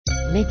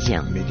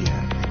Média. Média.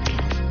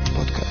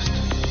 Podcast.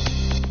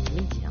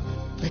 Média.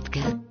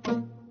 Podcast.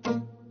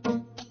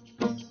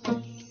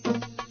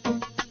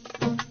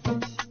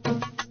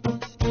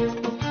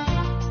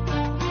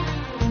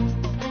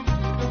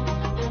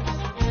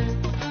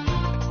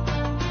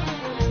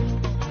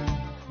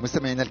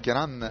 مستمعينا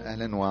الكرام،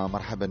 أهلا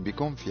ومرحبا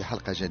بكم في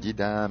حلقة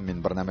جديدة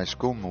من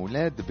برنامجكم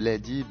ولاد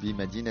بلادي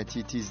بمدينة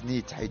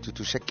تيزنيت، حيث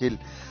تشكل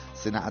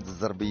صناعة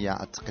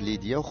الزربية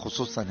التقليدية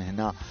وخصوصا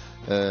هنا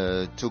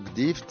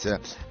توكديفت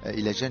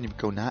إلى جانب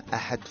كونها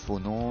أحد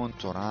فنون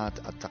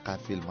تراث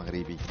الثقافي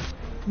المغربي.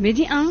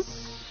 ميدي 1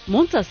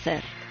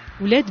 منتصر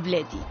ولاد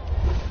بلادي.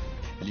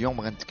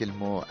 اليوم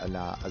غنتكلموا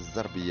على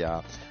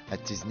الزربية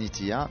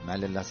التيزنيتية مع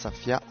لاله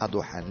صافية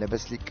أدوحان.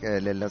 لاباس لك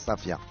لاله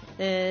صافية؟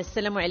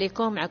 السلام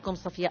عليكم، معكم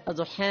صفية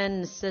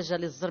أدوحان، نساجة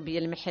للزربية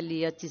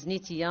المحلية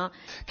التيزنيتية.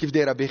 كيف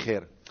دايرة؟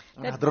 بخير؟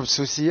 نهضر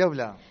بالسوسية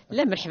ولا؟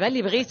 لا مرحبا،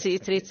 اللي بغيتي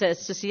تريت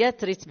السوسيات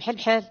تريت بحال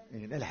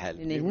هنا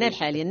الحال، هنا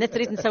الحال، هنا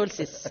تريت نساو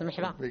السيس.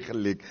 مرحبا، ربي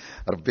يخليك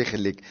ربي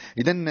يخليك.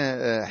 اذا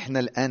احنا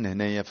الان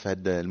هنايا في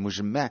هذا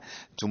المجمع،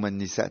 انتم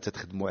النساء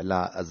تتخدموا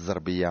على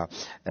الزربيه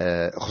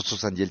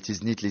خصوصا ديال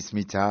تيزنيت اللي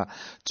سميتها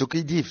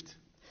توكيديفت.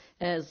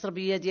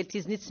 الزربية ديال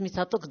تيزنيت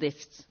سميتها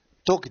توكديفت.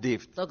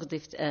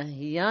 توكديفت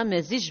هي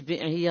مزيج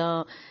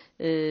هي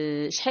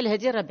شحال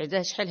هذه راه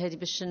بعدا شحال هذه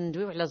باش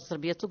ندويو على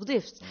الزربيه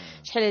توكديفت.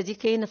 شحال هذه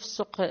كاينه في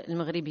السوق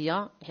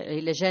المغربيه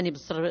الى جانب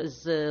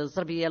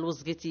الزربيه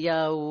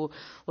الوزقيتيه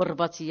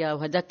والرباطيه،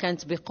 وهذا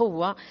كانت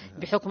بقوه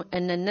بحكم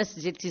ان الناس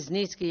ديال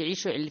تيزنيت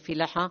كيعيشوا على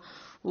الفلاحه،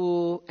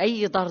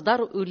 واي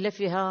دار ولا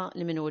فيها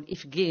المنول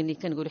افكيني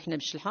كنقولوا حنا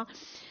بالشلحه،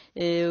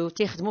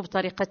 وتيخدموا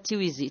بطريقه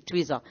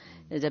تويزه.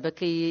 دابا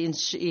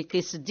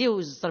كيسديو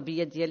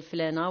الزربيه ديال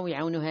فلانه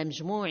ويعاونوها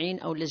مجموعين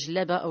او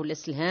جلابه او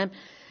سلهام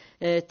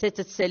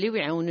تتسالي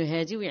ويعاونوا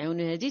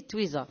هذه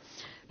التويزه.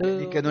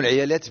 يعني كانوا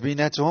العيالات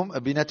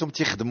بيناتهم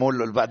تيخدموا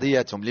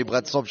لبعضياتهم، اللي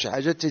بغات تصوب شي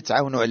حاجه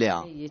تيتعاونوا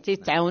عليها.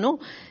 تيتعاونوا.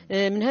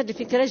 من هذه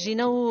الفكره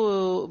جينا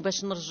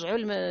باش نرجعوا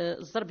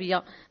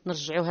الزربيه،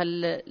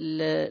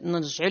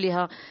 نرجعوا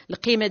لها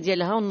القيمه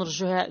ديالها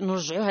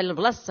ونرجعوها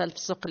لبلاصتها في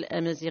السوق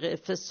الامازيغي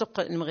في السوق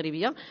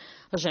المغربيه.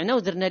 رجعنا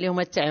ودرنا لهم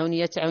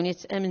التعاونيه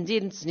امن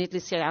ديال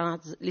تزنيت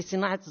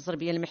لصناعه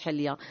الزربيه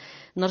المحليه.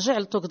 نرجع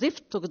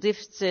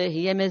لتوكديفت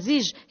هي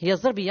مزيج، هي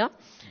زربيه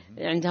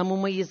عندها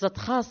مميزات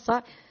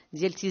خاصه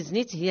ديال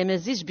تيزنيت، هي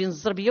مزيج بين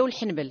الزربيه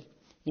والحنبل.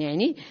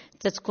 يعني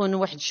تتكون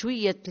واحد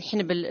شويه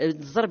الحنبل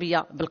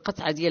الزربيه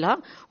بالقطعه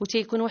ديالها،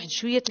 وتيكون واحد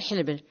شويه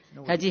الحنبل.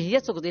 هذه هي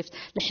توكديفت.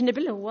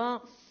 الحنبل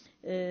هو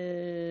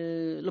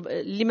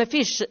اللي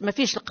ما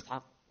فيش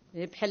القطعه،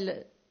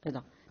 بحال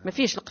هذا ما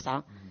فيش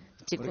القطعه،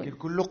 ولكن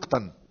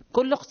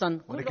كله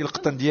قطن. ولكن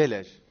القطن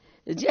ديالاش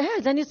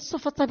هذا نيت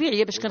الصفه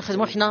الطبيعيه باش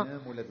كنخدموا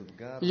حنا.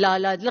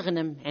 لا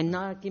الغنم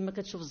عندنا كما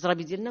كتشوف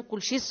الزرابي ديالنا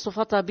كلشي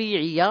الصفه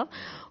طبيعيه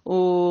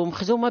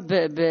ومخدومه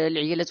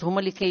بالعيالات، هما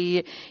اللي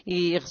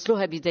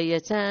كيغسلوها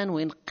بدايه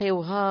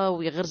وينقيوها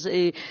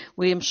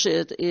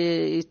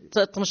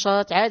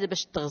تنشاط عاده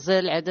باش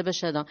تغزل عاده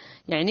باش هذا.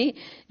 يعني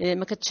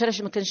ما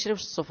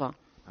كنشريوش الصفه.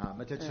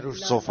 ما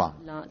تتشروش الصوفه.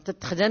 لا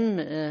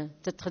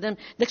تتخدم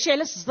داكشي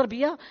علاش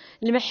الزربيه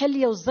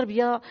المحليه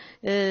والزربيه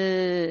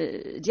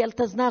ديال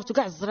تزنافت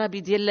وكاع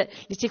الزرابي ديال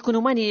اللي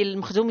تيكونوا ماني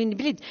المخدومين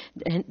البليد،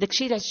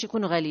 داكشي علاش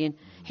تيكونوا غاليين،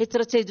 حيت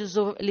راه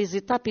تيدوزوا لي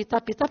زيطاب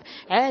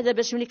عاده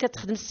باش ملي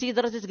كتخدم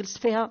السيده راه تجلس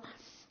فيها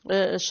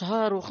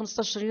شهر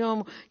و15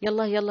 يوم.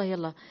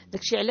 يلا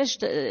داكشي علاش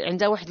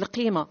عندها واحد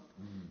القيمه.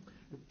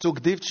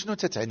 توكديفت شنو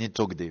تتعني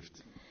توكديفت؟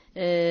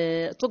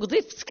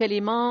 توكديفت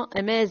كلمة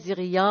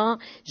أمازيغية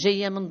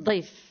جاية من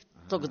ضيف.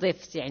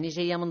 توكديفت يعني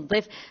جاية من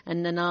ضيف،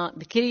 أننا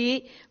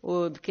بكري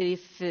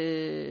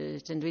في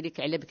تندوي لك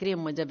على بكري،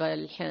 هما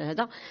دابا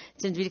هذا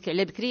تندوي لك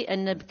على بكري،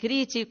 أن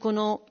بكري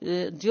تيكونوا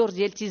الديور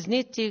ديال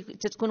تيزنيت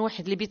تتكون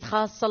واحد البيت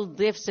خاصة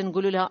للضيف،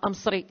 تنقولوا لها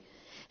أمصري.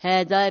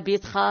 هذا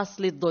بيت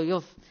خاص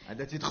للضيوف،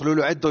 هذا تيدخلوا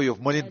له عند الضيوف،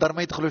 مولين الدار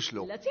ما يدخلوش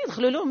له. لا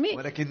تيدخلوا له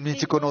ولكن ملي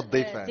تيكونوا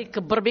الضيفان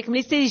تيكبر بك.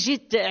 ملي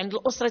تيجي عند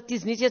الاسره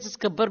التيزنيتيه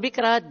تتكبر بك،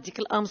 راه ديك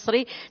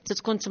الامصري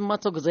تتكون تما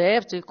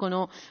توكديف،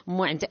 تيكونوا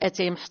مو عند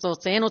اتاي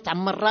محطوطين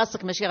وتعمر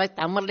راسك، ماشي غير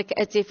تعمر لك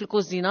اتاي في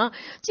الكوزينه.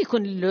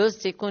 تيكون اللوز،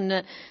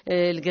 تيكون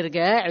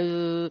الكركاع،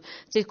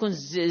 تيكون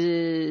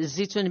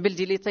الزيتون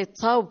بلدي اللي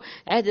تيطاوب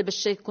عاده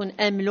باش تيكون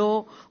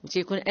املو،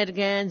 وتيكون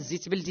اركان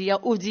زيت بلديه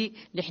اودي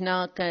اللي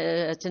حنا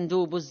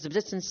تندوبوا الزبده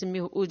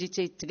تنسميه اودي،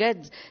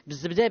 تيتقاد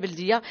بالزبده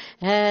بلديه.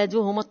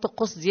 هادو هما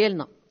الطقوس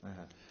ديالنا.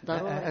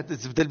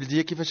 الزبده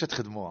البلديه كيفاش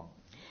تخدموها؟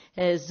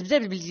 الزبده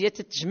البلديه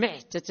تتجمع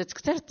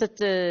تتكثر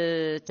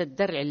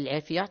تدر على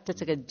العافيه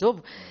تتكذب،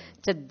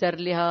 تدر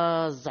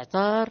لها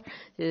الزعتر،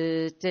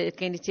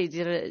 كاين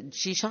تيدير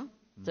الشيشه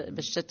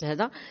باش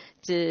هذا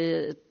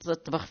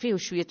تطبخ فيه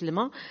وشويه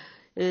الماء،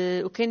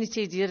 وكاين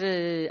تيدير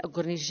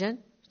اكورنيجان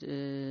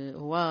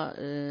هو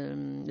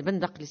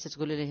البندق اللي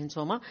تتقولوا ليه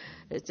نتوما،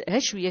 ها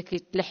شويه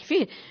كيتلح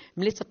فيه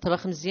ملي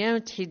تطبخ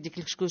مزيان تحيد ديك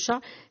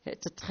الكشكوشه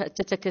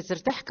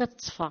ترتاح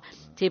كتصفى،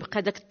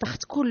 تيبقى داك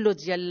التخت كله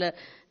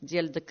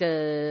ديال داك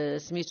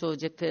سميتو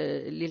ديك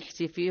اللي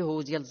لحتي فيه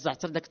وديال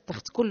الزعتر، داك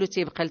التخت كله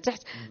تيبقى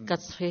لتحت،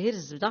 كتصفيه غير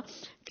الزبده،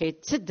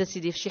 كيتسد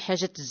سيدي في شي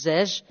حاجه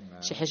تزاج،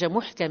 شي حاجه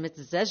محكمه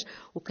تزاج،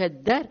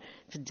 وكدار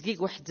في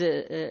الدقيق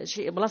واحد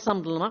شي بلاصه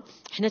مظلمه،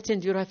 حنا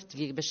تنديروها في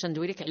الدقيق باش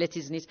ندوي لك على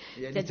تيزنيت،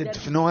 يعني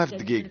تدفنوها في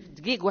الدقيق. في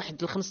الدقيق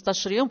واحد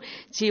 15 يوم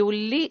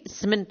تيولي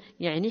سمن،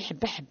 يعني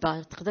حبه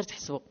حبه تقدر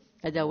تحسبه.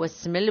 هذا هو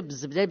السمن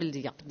بالزبده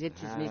البلديه ديال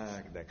تيزنيت.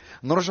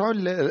 نرجعوا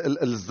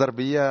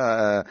للزربيه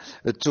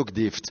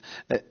التوكديفت،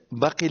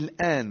 باقي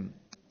الان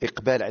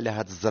اقبال على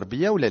هذه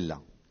الزربيه ولا لا؟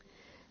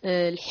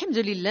 الحمد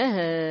لله.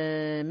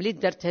 ملي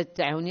دارت هذه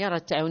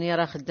التعاونيه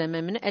راه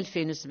خدامه من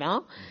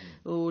 2007،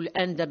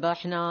 والان دابا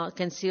حنا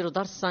كنسيروا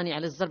دار الصانع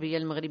على الزربيه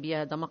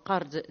المغربيه. هذا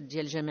مقر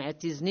ديال جامعه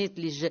تيزنيت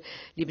اللي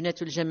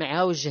بناتو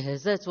الجامعه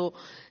وجهزاتو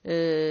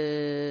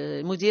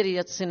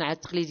مديريه الصناعه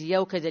التقليديه،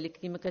 وكذلك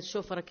كما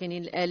كتشوف راه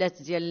كاينين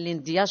الالات ديال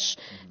الاندياش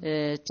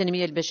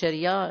التنميه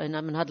البشريه.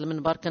 انا من هذا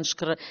المنبر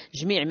كنشكر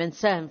جميع من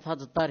ساهم في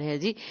هذه الدار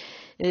هذه.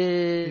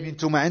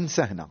 انتم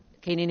عنسه هنا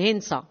كاينين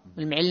هنسا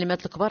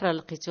المعلمات الكبار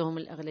لقيتوهم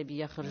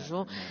الاغلبيه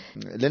خرجوا.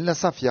 لاله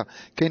صافيه،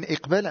 كاين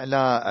اقبال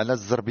على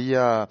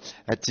الزربيه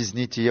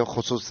التيزنيتيه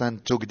وخصوصا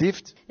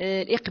توكديفت؟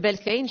 الاقبال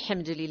كاين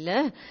الحمد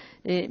لله،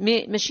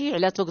 ماشي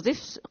على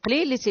توكديفت،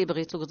 قليل اللي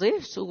تيبغي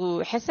توكديفت،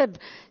 وحسب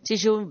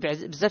تيجيو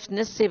بزاف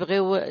الناس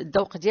تيبغيو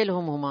الذوق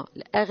ديالهم هما.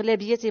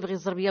 الاغلبيه تيبغي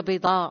الزربيه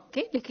بيضاء،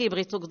 كاين اللي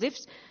كيبغي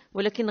توكديفت،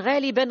 ولكن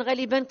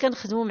غالبا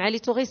كنخدموا مع لي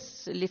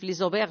توريست اللي في لي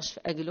زوبيرج في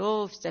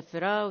اكلو في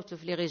سافرا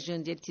وفي لي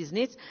ريجيون ديال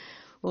تيزنيت،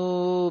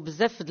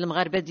 وبزاف د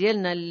المغاربه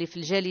ديالنا اللي في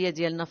الجاليه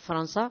ديالنا في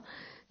فرنسا.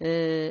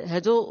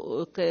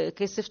 هادو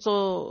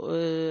كيصيفطوا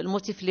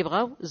الموتيف اللي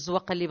بغاو،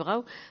 الزواقه اللي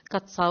بغاو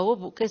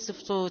كتصاوب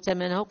وكيصيفطوا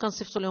ثمنها،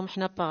 وكنصيفطوا لهم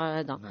حنا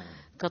هذا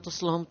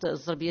كتوصل لهم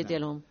الزربيه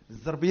ديالهم.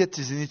 الزربيه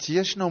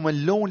التيزنيتيه شنو هما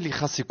اللون اللي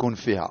خاص يكون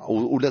فيها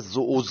ولا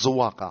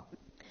الزواقه؟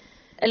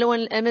 الالوان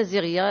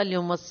الامازيغيه اللي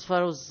هما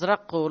الصفر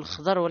والزرق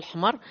والخضر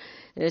والاحمر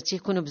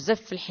تيكونوا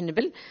بزاف في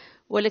الحنبل،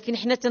 ولكن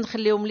حنا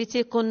تنخليهم اللي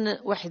تيكون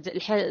واحد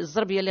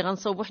الزربيه اللي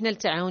غنصاوبوا حنا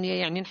التعاونيه،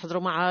 يعني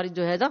نحضروا معارض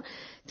وهذا،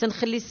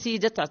 تنخلي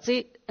السيده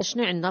تعطي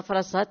اشنو عندها في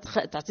راسها،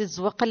 تعطي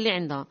الزواقه اللي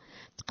عندها.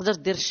 تقدر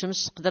دير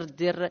الشمس، تقدر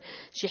دير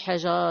شي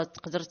حاجه،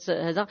 تقدر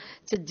هذا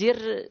تدير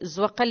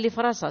الزواقه اللي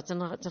في راسها،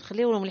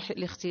 تنخليو لهم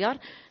الاختيار.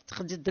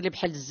 تقدر دير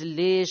بحال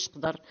الزليش،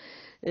 تقدر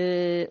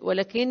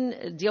ولكن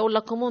ديال لا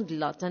كوموند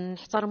لا،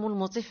 تنحترموا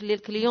الموتيف اللي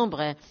الكليون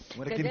بغاه.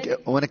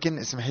 ولكن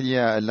اسمح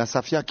لي لا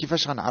صافيه،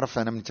 كيفاش غنعرف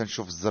انا ملي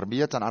تنشوف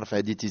الزربيه تنعرف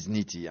هذه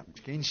تيزنيتيه؟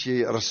 كاين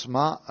شي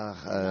رسمه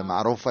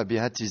معروفه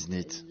بها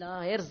تيزنيت؟ لا،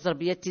 غير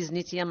الزربيه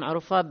التيزنيتيه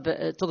معروفه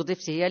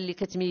بتوظيف، هي اللي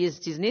كتميز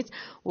تيزنيت.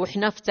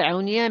 وحنا في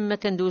التعاونيه ما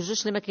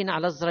كندوزوش الماكينه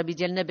على الزرابي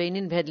ديالنا،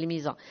 باينين بهذه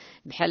الميزه.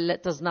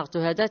 بحال تزناغتو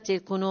هذا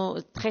تيكونوا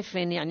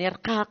تخفين، يعني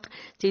رقاق،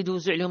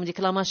 تيدوزوا عليهم ديك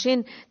لا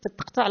ماشين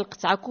تقطع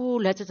القطعه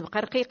كلها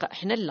تتبقى رقيقه.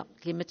 حنا لا،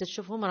 كما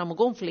تشوفهم راه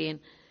مقونفلين،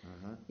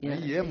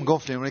 هي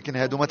مقونفلين، ولكن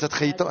هادو ما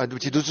تتخيطوا، هادو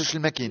تيدوزوش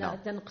الماكينه.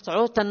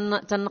 تنقطعوا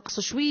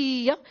تنقصوا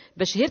شويه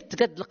باش غير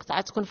تقاد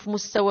القطعه تكون في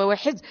مستوى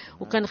واحد،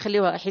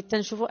 وكنخليوها حيت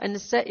تنشوفوا ان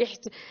السائح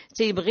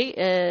تيبغي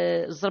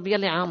الزربيه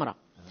اللي عامره.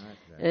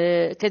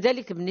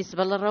 كذلك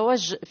بالنسبه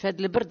للرواج في هذا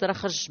البرد راه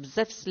خرج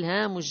بزاف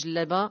السلهام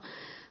والجلابه.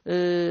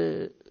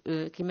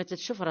 كما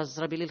تشوف راه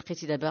الزرابي اللي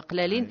لقيتي دابا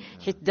قلالين،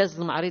 حيت داز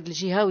المعرض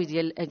الجهوي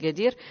ديال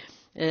اكادير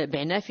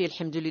بعنا فيه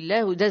الحمد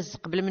لله، وداز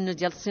قبل منه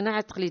ديال الصناعه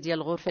التقليديه ديال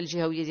الغرفه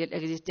الجهويه ديال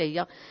اكادير حتى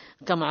هي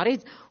كمعرض،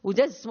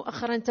 وداز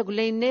مؤخرا تقول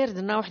لي يناير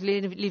درنا واحد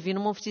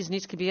ليفينمون في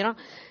تيزنيت كبيره.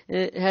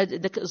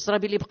 هاد داك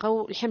الزرابي اللي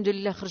بقاو الحمد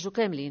لله خرجوا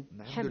كاملين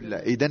الحمد لله.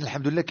 اذا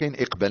الحمد لله كاين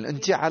اقبال.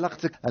 انت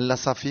علاقتك لا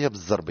صافيه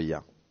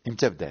بالزربيه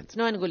امتى بدات؟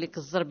 شنو نقول لك،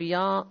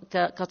 الزربيه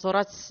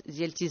كتراث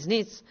ديال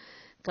تيزنيت،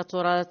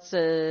 كتراث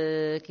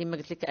كما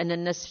قلت لك ان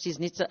الناس في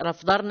تيزنيت راه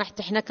في دارنا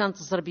حتى حنا كانت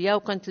الزربيه،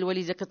 وكانت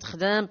الوالده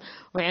كتخدم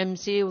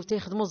وعمتي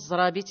وتيخدموا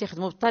الزرابي،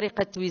 تيخدموا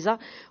بطريقه التويزه.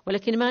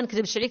 ولكن ما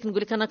نكذبش عليك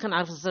نقول لك انا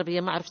كنعرف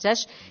الزربيه ما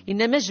عرفتهاش،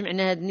 انما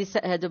جمعنا هاد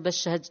النساء هادو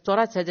باش هاد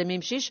التراث هذا ما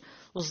يمشيش،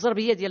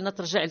 والزربيه ديالنا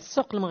ترجع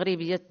للسوق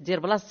المغربيه دير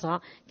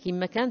بلاصتها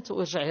كما كانت،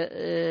 ورجع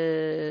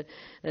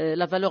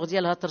لا فالور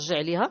ديالها ترجع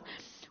ليها.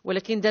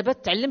 ولكن دابا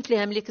تعلمت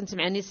ليها ملي كنت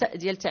مع النساء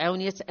ديال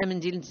تعاونيه امن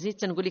ديال تيزنيت.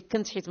 تنقول لك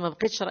كنت حيت ما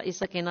بقيتش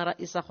رئيسه، كاينه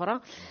رئيسه اخرى،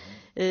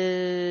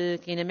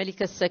 كاينه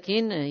ملكه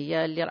السكين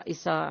هي اللي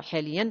رئيسه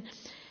حاليا.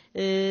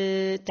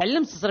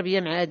 تعلمت الزربيه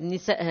مع هاد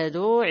النساء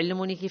هادو،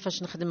 علموني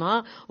كيفاش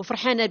نخدمها،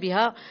 وفرحانه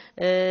بها.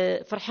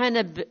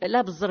 فرحانه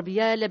لا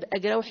بالزربيه لا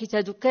باكراو، حيت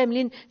هادو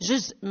كاملين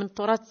جزء من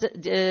التراث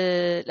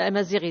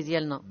الامازيغي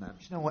ديالنا.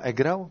 شنو هو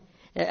اكراو؟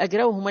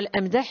 أقراو هما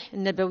الأمداح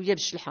النبوية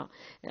بالشلحة،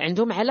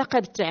 عندهم علاقة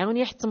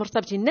بالتعاونية، حتى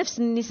مرتبطين نفس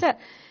النساء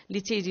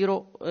اللي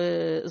تيديروا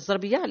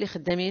الزربية اللي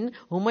خدامين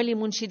هما اللي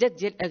منشدات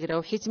ديال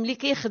أقراو، حيت ملي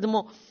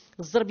كيخدموا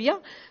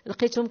الزربية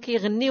لقيتهم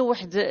كيغنيو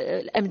واحد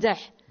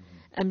الأمداح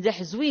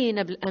امدح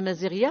زوينه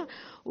بالامازيغيه،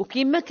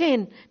 وكما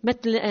كاين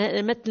مثل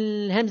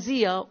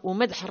الهمزيه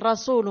ومدح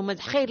الرسول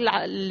ومدح خير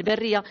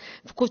البريه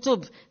في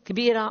كتب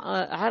كبيره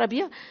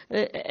عربيه،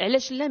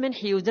 علاش لا ما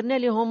نحيو؟ درنا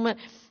لهم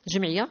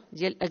جمعيه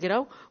ديال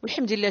الاقراو،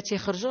 والحمد لله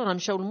تيخرجوا، راه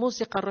مشاو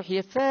الموسيقى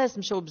الروحيه فاس،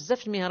 مشاو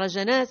بزاف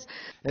المهرجانات.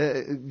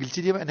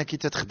 قلتي لي بانك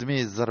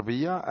تخدمي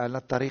الزربيه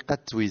على طريقه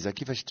تويزه،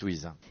 كيفاش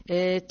تويزه؟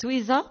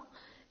 تويزه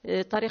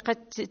طريقه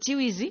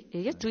تيويزي،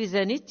 هي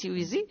تويزانيت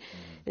تيويزي،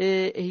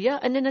 هي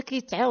اننا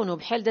كيتعاونوا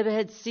بحال دابا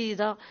هاد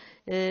السيده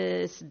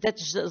سدات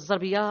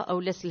الزربيه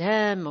او لا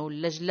سلهام او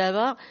لا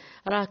جلابه،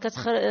 راه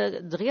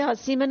دغيا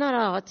سيمانه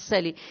راه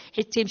غتسالي،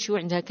 حيت تيمشيو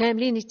عندها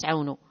كاملين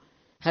يتعاونوا،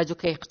 هادو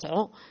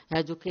كيقطعوا،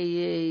 هادو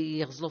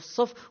كيغزلوا في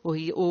الصف،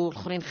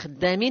 والاخرين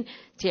خدامين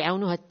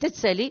تيعاونوها حتى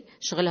تسالي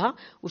شغلها،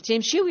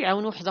 وتيمشيو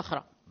يعاونوا وحده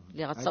اخرى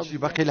اللي غتصاوب. هادشي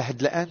باقي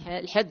لحد الان؟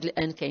 لحد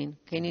الان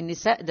كاينين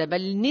النساء دابا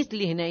النيت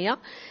اللي هنايا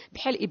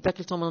بحال إبا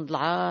كلثوم من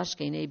العرش،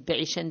 كاينه إبا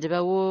عيشان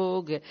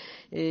دباوق،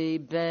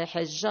 إبا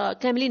حاجه،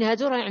 كاملين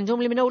هادو راه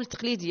عندهم المناول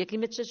التقليديه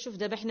كما تشوف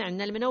دابا حنا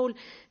عندنا المناول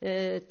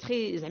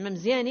تخي زعما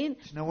مزيانين.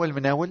 شنو هو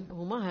المناول؟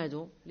 هما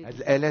هادو هاد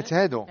الالات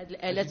هادو، هاد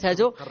الالات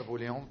هادو قربوا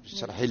لهم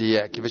شرحي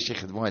لي كيفاش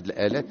يخدموا هاد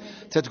الالات.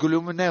 تتقول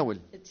لهم مناول؟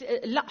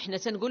 لا حنا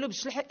تنقولوا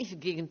بالشلح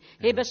افكيكن،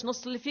 هي باش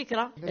نوصل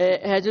الفكره.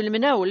 هادو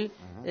المناول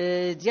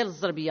ديال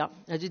الزربيه،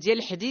 هادو ديال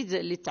الحديد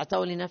اللي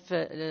تعطاو لنا في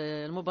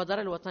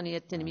المبادره الوطنيه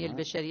للتنميه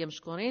البشريه،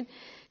 مشكورين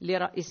اللي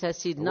رئيسها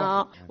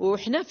سيدنا.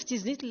 وحنا في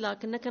تيزنيت لا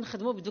كنا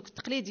كنخدموا بدوك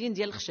التقليديين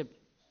ديال الخشب،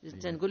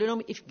 تنقولوا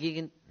لهم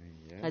افكيكن،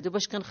 هادو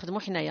باش كنخدموا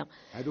حنايا.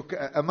 هادوك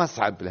اما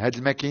صعب هاد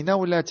الماكينه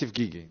ولا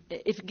تفكيكي؟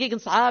 افكيكن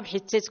صعاب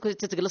حيت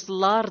تتجلس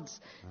الارض.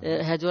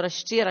 هادو راه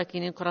شتي راه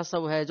كاينين كراسه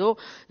وهادو،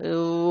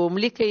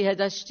 وملي كي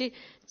هذا شتي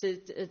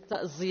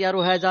الزيار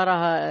هذا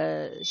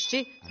راه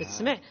شتي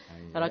تسمع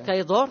راه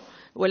كيدور،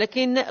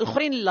 ولكن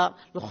الاخرين لا،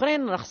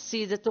 الاخرين راه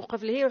السيده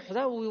توقف ليه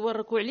وحده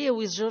ويوركوا عليه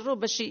ويزجروا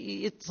باش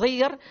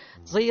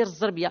تزير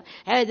الزربيه،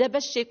 عاده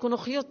باش يكونوا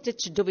خيوط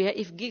تشدوا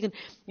بها افكيكن،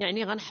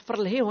 يعني غنحفر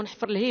لهيه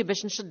ونحفر لهيه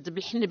باش نشد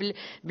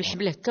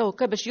بالحبل هكا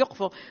وهكا باش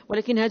يوقفوا،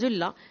 ولكن هادو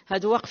لا،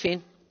 هادو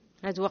واقفين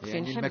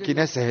يعني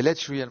الماكينه سهلات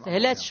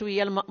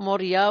شويه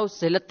المأموريه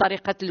وسهلت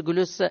طريقه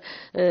الجلوس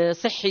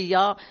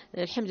صحيه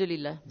الحمد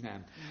لله.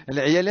 نعم.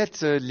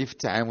 العيالات اللي في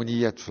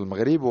التعاونيات في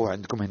المغرب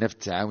وعندكم هنا في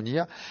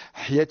التعاونيه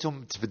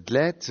حياتهم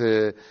تبدلات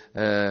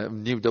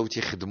ملي بداو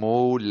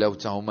تيخدموا، ولاو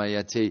حتى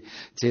هما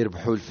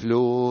تيربحوا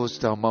الفلوس،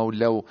 حتى هما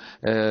ولاو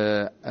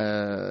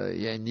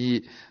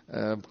يعني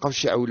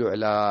بقاوش يعولوا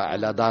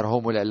على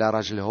دارهم ولا على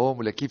راجلهم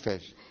ولا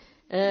كيفاش؟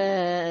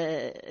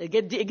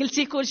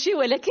 قلتي كل شيء،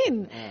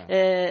 ولكن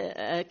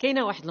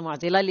كاينه واحد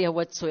المعضله اللي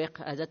هو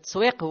التسويق. هذا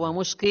التسويق هو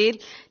مشكل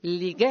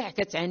اللي كاع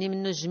كتعاني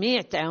منه جميع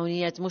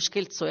التعاونيات، مشكل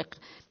التسويق.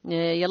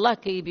 يلا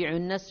كيبيعوا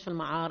الناس في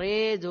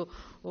المعارض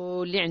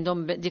واللي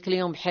عندهم ديك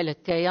اليوم بحال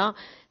هكايا،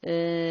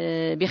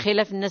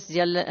 بخلاف الناس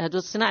ديال هادو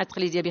الصناعه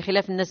التقليديه،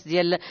 بخلاف الناس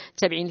ديال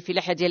تابعين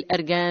الفلاحه ديال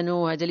الاركان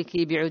وهذا اللي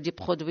كيبيعوا دي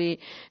برودوي،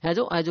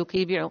 هادو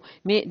كيبيعوا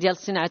مي ديال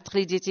الصناعه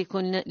التقليديه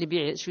تيكون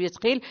البيع شويه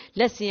ثقيل،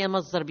 لا سيما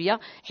الزربيه،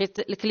 حيت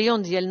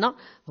الكليون ديالنا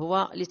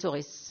هو لي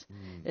توريست.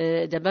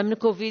 دابا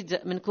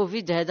من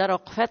كوفيد هذا راه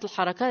وقفات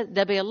الحركه،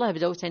 دابا يلاه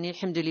بداو ثاني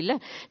الحمد لله.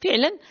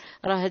 فعلا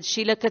راه هذا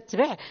الشيء لا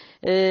كتبع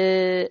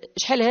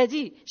شحال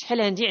هادي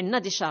عندنا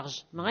دي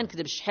شارج، ما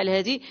غنكذبش، شحال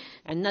هادي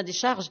عندنا دي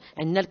شارج،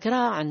 عندنا الكرا،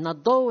 عندنا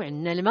الضوء،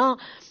 عندنا الماء.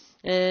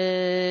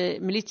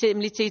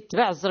 ملي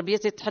تيتباع الزربيه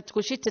تيتحط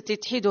كلشي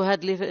تيتحيدوا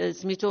هاد اللي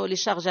سميتو لي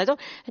شارج هادو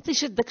حتى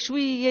يشد داك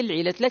شويه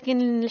العيلات.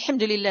 لكن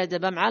الحمد لله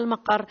دابا مع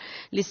المقر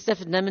اللي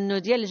استفدنا منه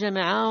ديال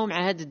الجماعه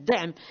ومع هذا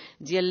الدعم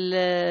ديال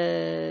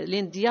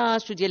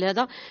الاندياش وديال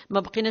هذا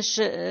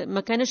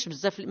ما كانش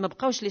بزاف، ما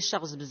بقاوش لي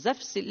شارج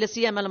بزاف، لا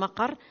سيما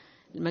المقر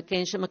ما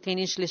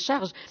كاينينش لي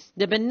شارج.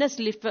 دابا الناس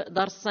اللي في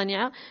دار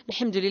الصانعه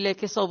الحمد لله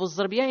كيصاوبوا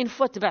الزربيه، ان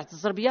فوا تبعت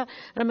الزربيه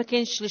راه ما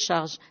كاينش لي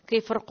شارج،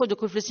 كيفرقوا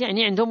دوك الفلوس،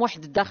 يعني عندهم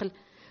واحد الدخل،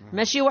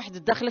 ماشي واحد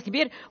الدخل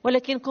كبير،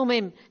 ولكن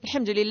كوميم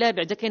الحمد لله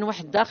بعدا كاين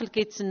واحد الدخل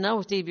كيتسناو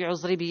وتيبيعوا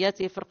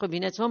زريبيات يفرقوا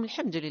بيناتهم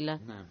الحمد لله.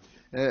 نعم.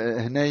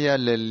 هنايا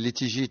اللي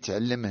تيجي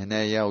يتعلم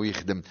هنايا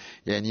ويخدم،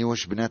 يعني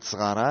واش بنات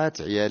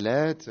صغارات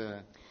عيالات؟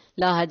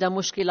 لا هذا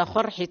مشكل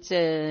اخر، حيت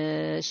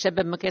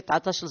الشباب ما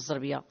كيتعاطاش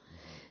للزربيه.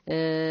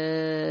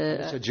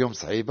 تجيهم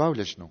صعيبه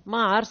ولا شنو؟ ما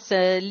عرفت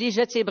اللي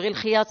جا تيبغي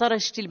الخياطه، راه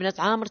شتي البنات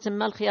عامر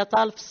تما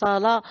الخياطه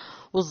الفصاله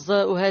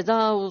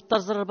وهذا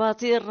والطرز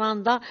الرباطي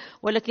الراندا،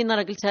 ولكن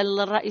راه قلتها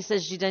للرئيسه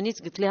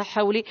الجدانيت، قلت لها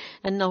حاولي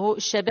انه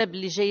الشباب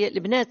اللي جاي،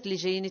 البنات اللي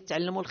جايين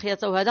يتعلموا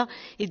الخياطه وهذا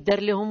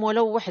يدار لهم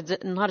ولو واحد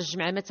نهار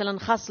الجمعه مثلا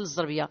خاص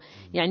للزربيه،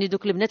 يعني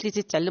دوك البنات اللي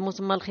تيتعلموا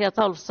تما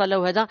الخياطه والفصاله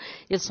وهذا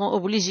يلصون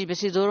اوبليجي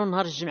باش يدوروا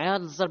نهار الجمعه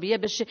للزربيه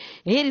باش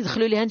غير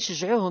يدخلوا ليها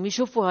نشجعوهم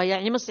يشوفوها،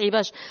 يعني ما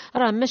صعيباش،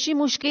 راه ماشي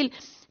مشكل،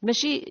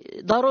 ماشي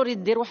ضروري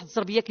ندير واحد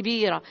الزربيه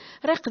كبيره،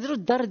 راه يقدروا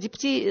الدار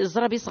ديبتي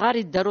زرابي صغار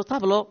يداروا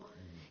طابلو،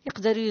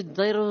 يقدروا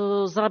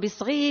يديروا زرابي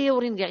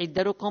صغيورين كاع،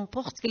 يداروا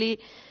كومبورت كلي،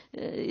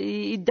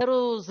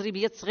 يداروا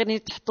زريبيات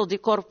صغيرين تحطوا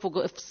ديكور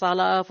فوق في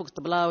الصاله، فوق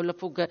الطبله ولا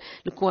فوق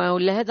الكوان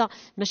ولا هذا.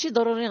 ماشي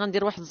ضروري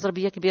غندير واحد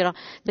الزربيه كبيره.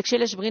 داكشي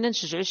علاش بغينا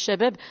نشجعوا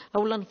الشباب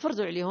اولا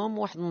نفرضوا عليهم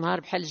واحد النهار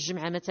بحال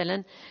الجمعه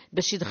مثلا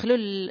باش يدخلوا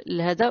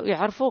لهذا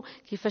ويعرفوا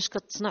كيفاش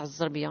كتصنع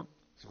الزربيه،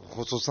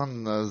 خصوصا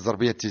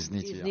الزربيه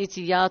التيزنيتيه.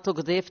 تيزنيتيه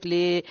تقضيف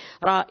لي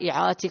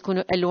رائعه،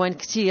 تيكونوا الوان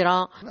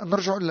كثيره.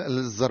 نرجعوا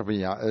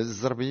للزربيه.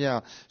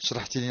 الزربيه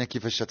شرحتي لنا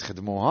كيفاش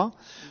تخدموها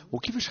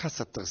وكيفاش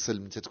خاصها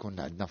تغسل متى تكون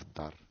عندنا في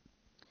الدار.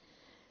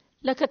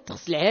 لا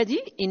كتغسل عادي،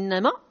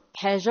 انما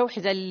حاجه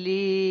وحده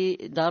اللي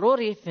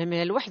ضروري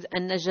يفهمها الواحد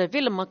ان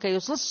جافيل لما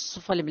كيوصلش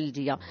الصفه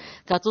البلديه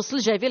كتوصل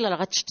جافيل راه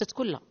غتشتت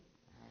كلها.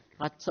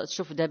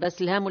 غتشوف دابا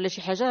سلهام ولا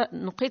شي حاجه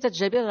نقيته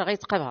جافيل راه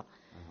غيتقبها.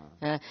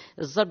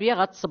 الزربيه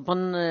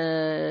غتصبن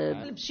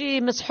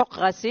بشي مسحوق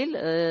غسيل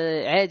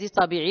عادي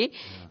طبيعي،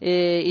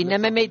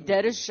 انما ما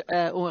يدارش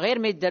وغير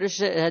ما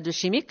يدارش هادو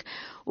شيميك.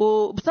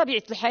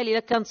 وبطبيعه الحال الا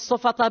كانت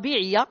الصوفه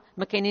طبيعيه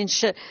ما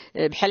كاينينش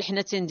بحال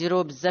حنا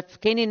تنديروا بزاف،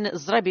 كاينين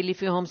الزرابي اللي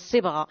فيهم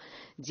الصبغه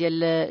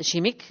ديال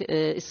شيميك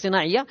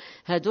الصناعيه،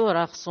 هادو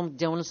راه خصهم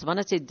ديهم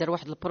الصبانه تيدار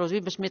واحد البروجي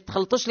باش ما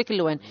يتخلطوش لك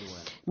اللوان.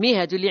 مي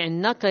هادو اللي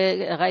عندنا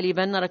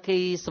غالبا راه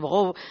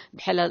كيصبغوا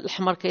بحال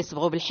الاحمر،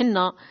 كيصبغوا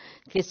بالحنه،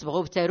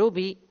 كيصبغوا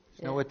بتاروبي.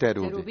 شنو هو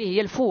تاروبي؟ تاروبي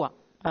هي الفوه،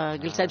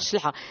 قلتها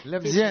بالشلحه. لا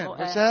مزيان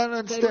باش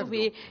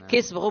نستافدوا.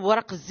 كيصبغوا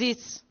بورق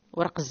الزيت،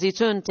 ورق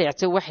الزيتون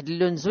تيعطيو واحد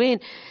اللون زوين.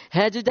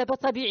 هادو دابا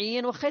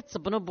طبيعيا واخا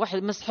يتصبنوا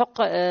بواحد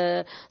مسحوق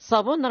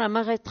صابون راه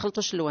ما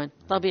غيتخلطوش اللوان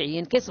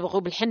طبيعيا.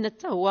 كيصبغوا بالحنه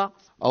حتى هو،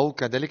 او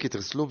كذلك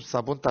يتغسلوا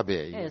بالصابون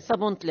طبيعي.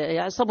 صابون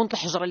يعني صابون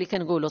الحجره اللي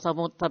كنقولوا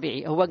صابون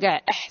طبيعي هو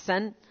كاع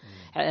احسن.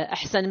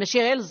 احسن ماشي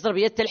غير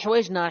الزربيه حتى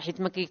الحوايجنا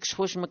حيت ما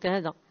كيكشفوش ما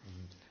هذا.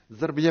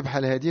 الزربيه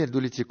بحال هذه هادو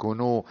اللي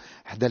تيكونوا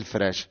حدا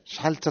الفراش،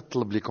 شحال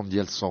تطلب لكم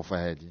ديال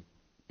الصوفه هذه؟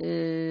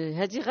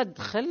 هذه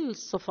غتدخل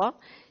الصوفه،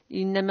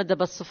 انما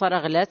دابا الصوفه راه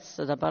غلات،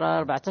 دابا راه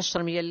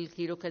 14 ريال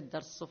الكيلو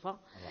كدار الصوفه.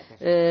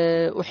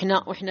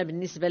 وحنا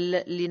بالنسبه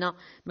لينا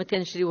ما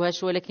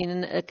كنشريوهاش،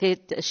 ولكن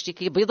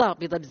كتشتكي بيضه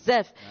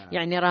بزاف.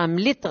 يعني راه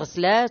ملي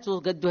تغسلات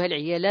وقدوها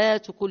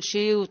العيالات وكل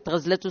شيء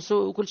وتغزلات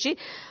وكل شيء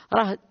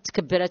راه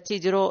تكبرات.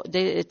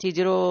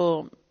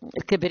 تيديروا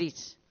الكبريت،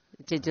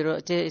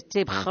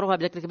 تيبخروها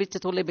بداك الكبريت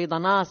تتولي بيضه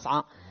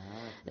ناصعه.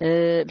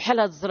 بحال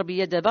هاد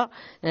الزربيه دابا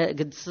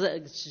قد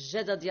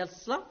السجاده ديال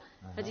الصلاه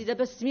هذه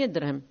دابا 600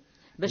 درهم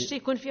باش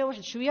تيكون فيها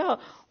واحد شويه.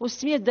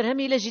 و600 درهم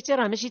الا جيتي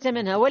راه ماشي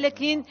ثمنها،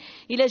 ولكن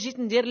الا جيت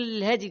ندير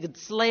لهذه قد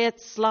صليات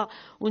الصلاه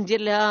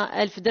وندير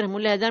لها 1000 درهم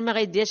ولا هذا ما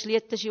غيديهاش ليا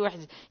حتى شي واحد.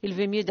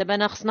 الفيميو دابا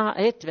انا خصنا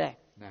هي تباع،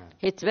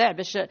 هي تباع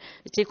باش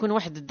تيكون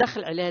واحد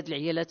الدخل على هاد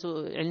العيالات.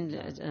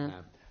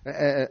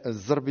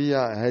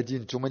 الزربيه هذه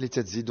نتوما اللي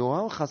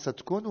تزيدوها خاصها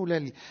تكون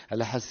ولا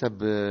على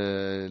حسب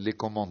لي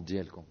كوموند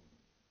ديالكم؟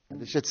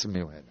 هذا اش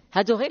تسميو هذا؟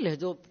 هادو غير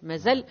الهدوب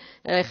مازال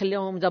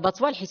يخليهم دابا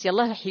طوال، حيت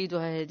يلاه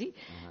حيدوها هذه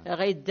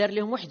غيدار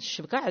لهم واحد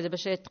الشبكه عاد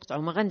باش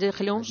يتقطعوا، ما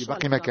غنخليهمش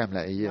باقي ما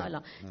كامله. هي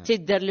لا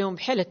تيدار لهم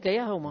بحال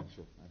هكايا هما.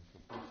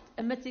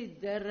 اما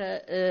تيدار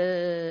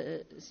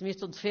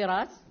سميتو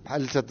ضفيرات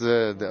بحال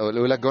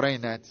ولا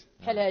قرينات،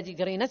 بحال هذه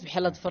قرينات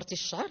بحال ضفرتي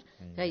الشعر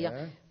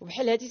هي.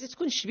 وبحال هذه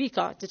تتكون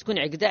شبيكه، تتكون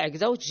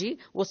عقده وتجي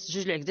وسط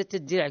جوج العقدات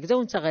تدير عقده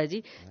وانت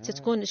غادي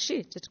تتكون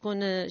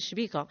تتكون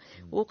شبيكه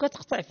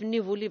وكتقطع في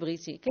النيفو اللي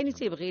بغيتي. كاين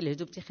تيبغي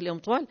الهدوب تيخليهم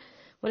طوال،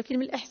 ولكن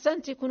من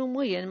الاحسن تيكونوا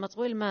موين ما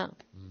طويل. ما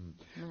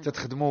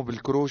تتخدموا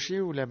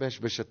بالكروشي ولا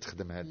باش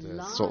تخدم هذا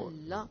الصوت؟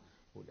 لا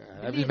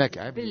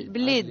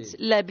باليد.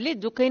 لا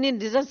باليد. وكاينين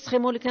دي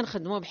زانسترومون اللي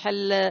كنخدموا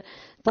بحال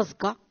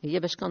طزقه، هي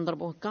باش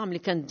كنضربوا هكا ملي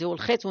كنديو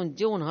الخيط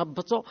ونديو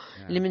ونهبطوا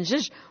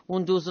المنجج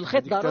وندوزوا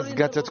الخيط. ضروري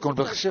طزقه تتكون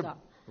بالخشب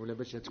ولا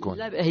باش تكون؟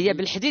 لا هي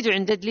بالحديد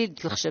وعندها دليل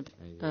الخشب.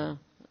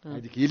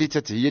 هذيك هي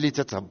اللي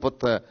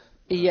تتهبط،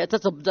 هي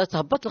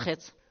تهبط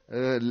الخيط.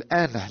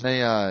 الان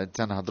حنايا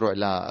تنهضروا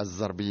على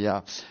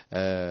الزربيه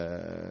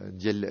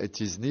ديال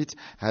تيزنيت.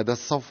 هذا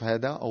الصوف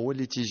هذا هو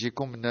اللي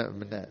تيجيكم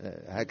من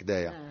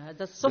هكذايا.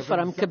 هذا الصوف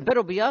راه مكبر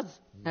وبياض.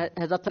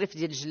 هذا طريف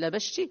ديال الجلابه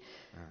شتي،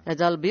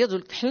 هذا البيض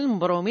والكحل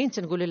مبرومين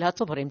تنقول لها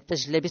طبريمت، حتى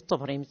جلابيه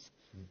طبريمت.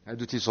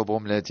 هادو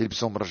تيصوبهم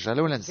تيلبسوهم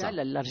الرجاله ولا النساء؟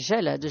 لا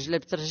الرجاله. هادو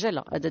جلابه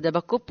الرجاله. هذا دابا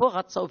كوبو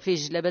غتصاوب فيه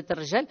جلابه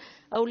الرجال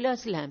او لا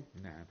سلهام.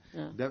 نعم.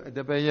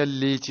 دابا هي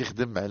اللي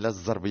تيخدم على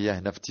الزربيه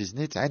هنا في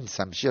تيزنيت عند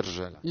النساء ماشي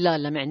الرجاله؟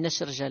 لا ما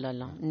عندناش رجاله،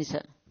 لا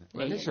النساء.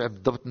 علاش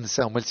بالضبط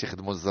النساء هما اللي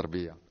تيخدموا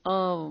الزربيه؟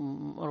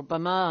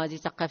 ربما هذه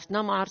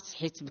ثقافتنا ما عرفت،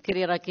 حيت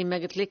بكري راه كما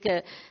قلت لك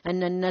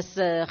ان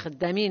الناس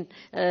خدامين.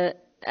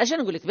 اش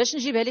نقول لك باش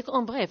نجيبها لك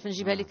اون بغيف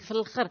نجيبها لك في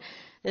الاخر.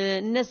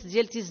 الناس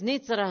ديال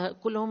تيزنيت راه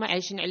كلهم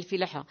عايشين على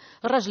الفلاحه.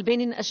 الراجل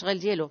باينين الاشغال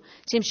ديالو،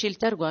 تيمشي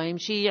للترقه،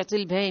 يمشي يعطي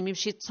البهايم،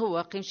 يمشي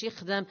يتسوق، يمشي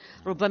يخدم.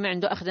 ربما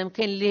عنده اخدام،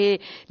 كاين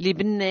اللي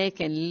بناي،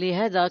 كاين اللي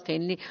هذا،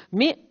 كاين اللي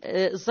مي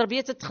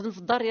الزربيه تتخدم في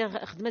الدار،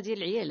 هي خدمه ديال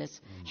العيالات.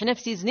 حنا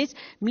في تيزنيت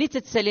ملي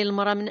تتسالي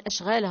المراه من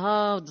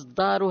اشغالها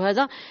الدار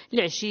وهذا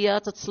العشيه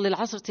تتصلي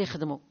العصر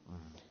تيخدموا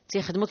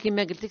تيخدموا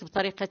كما قلت لك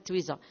بطريقه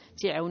التويزه،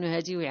 تيعاونوا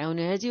هذه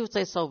ويعاونوا هذه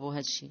وتيصاوبوا هذا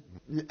الشيء.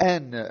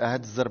 الان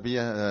هذه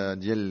الزربيه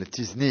ديال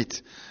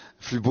تيزنيت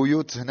في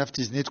البيوت هنا في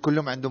تيزنيت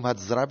كلهم عندهم هذا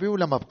الزرابي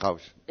ولا ما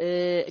بقاوش؟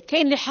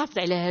 كاين اللي حافظ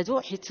على هادو،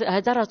 حيت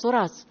هذا راه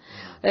تراث.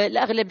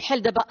 الاغلب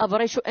بحال دابا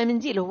ابريش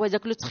وامنديل، هو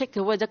ذاك لو تخيك،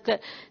 هو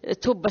ذاك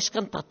توب باش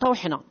كنططاو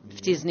حنا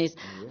في تيزنيت.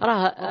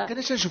 راه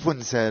كناش نشوفوا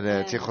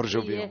النساء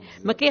تيخرجوا بهم،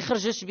 ما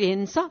كيخرجوش به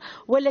النساء،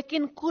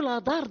 ولكن كل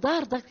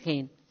دار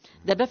كاين.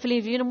 دابا في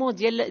ليفينمون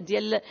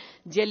ديال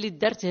اللي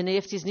دارت هنايا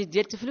في تيزنيت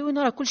ديال التفلوين،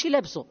 راه كلشي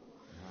لابسو،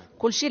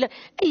 كلشي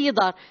اي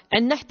دار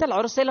عندنا، حتى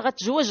العروسه اللي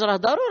غتزوج راه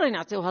ضروري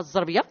نعطيوها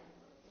الزربيه.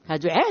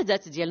 هادو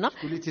عادات ديالنا.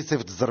 شكون اللي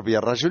تيصيفط الزربيه،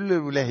 الرجل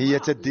ولا هي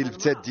تدي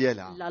البتات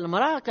ديالها؟ لا،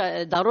 المراه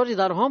ضروري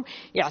دارهم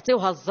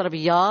يعطيوها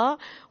الزربيه،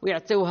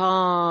 ويعطيوها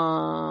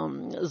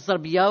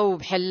الزربيه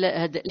وبحال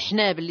هاد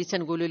الحناب اللي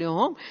تنقولوا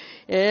لهم،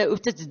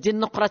 وتتدي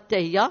النقره حتى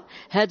هي.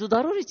 هادو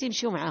ضروري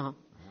تيمشيو معاها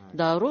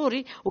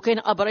ضروري. وكاين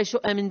ابريش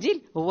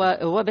وامنديل،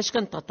 هو باش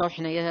كنططاو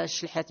حنايا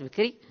الشلحات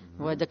بكري،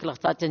 هو داك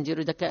الغطاء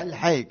تنديروا داك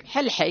الحيك.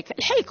 بحال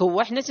الحيك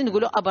هو حنا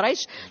تنقولوا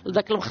ابريش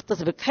داك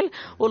المخطط بكحل،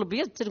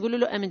 والابيض تنقولوا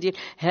له امنديل.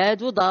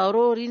 هادو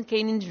ضروري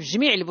كاينين في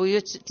جميع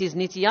البيوت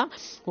التيزنيتيه،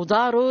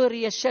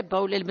 وضروري الشابه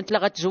ولا البنت اللي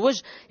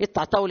غتزوج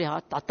يتعطاو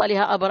ليها، تعطى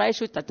ليها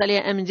ابريش وتعطى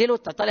ليها امنديل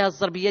وتعطى ليها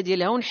الزربيه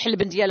ديالها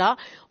والحلبن ديالها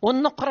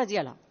والنقره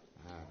ديالها.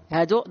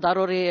 هادو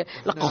ضروري.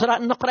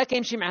 النقره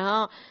كيمشي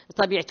معها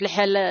طبيعه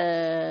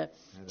الحال،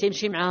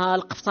 تيمشي معها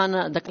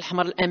القفطان داك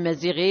الاحمر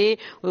الامازيغي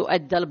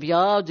وادى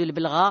الابيض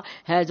والبلغه.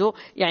 هادو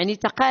يعني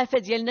ثقافه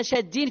ديالنا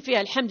شادين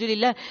فيها الحمد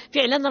لله.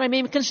 فعلا راه ما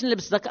يمكنش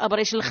نلبس داك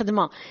ابريش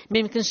الخدمه، ما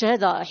يمكنش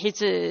هذا، حيت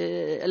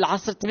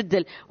العصر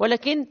تبدل،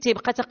 ولكن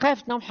تيبقى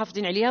ثقافتنا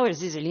ومحافظين عليها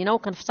وعزيز علينا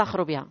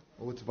وكنفتخروا بها.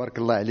 وتبارك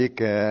الله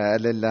عليك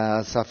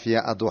لاله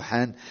صافيه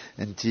أدوحان،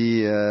 انت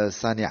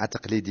صانعه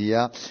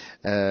تقليديه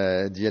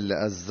ديال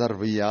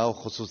الزربيه،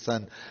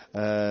 وخصوصا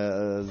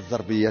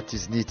الزربيه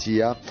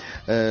التيزنيتيه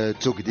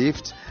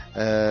توقديفت.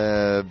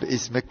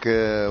 باسمك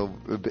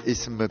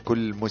باسم كل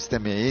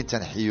المستمعين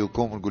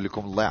تنحييكم ونقول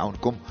لكم الله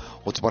يعاونكم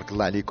وتبارك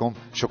الله عليكم.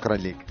 شكرا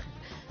لك.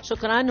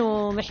 شكرا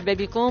ومرحبا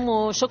بكم،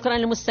 وشكرا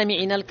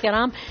للمستمعين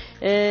الكرام.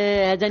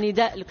 هذا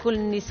نداء لكل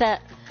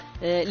النساء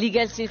اللي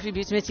جالسين في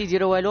البيوت ما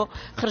تيديروا والو،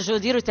 خرجوا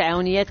ديروا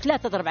تعاونيات،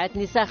 3 4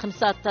 نساء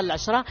 5 حتى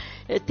 10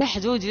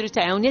 تحدوا ديروا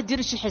تعاونيات،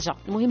 ديروا شي حاجه،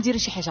 المهم ديروا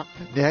شي حاجه.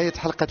 نهايه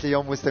حلقه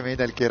اليوم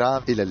مستمعينا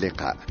الكرام، الى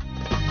اللقاء.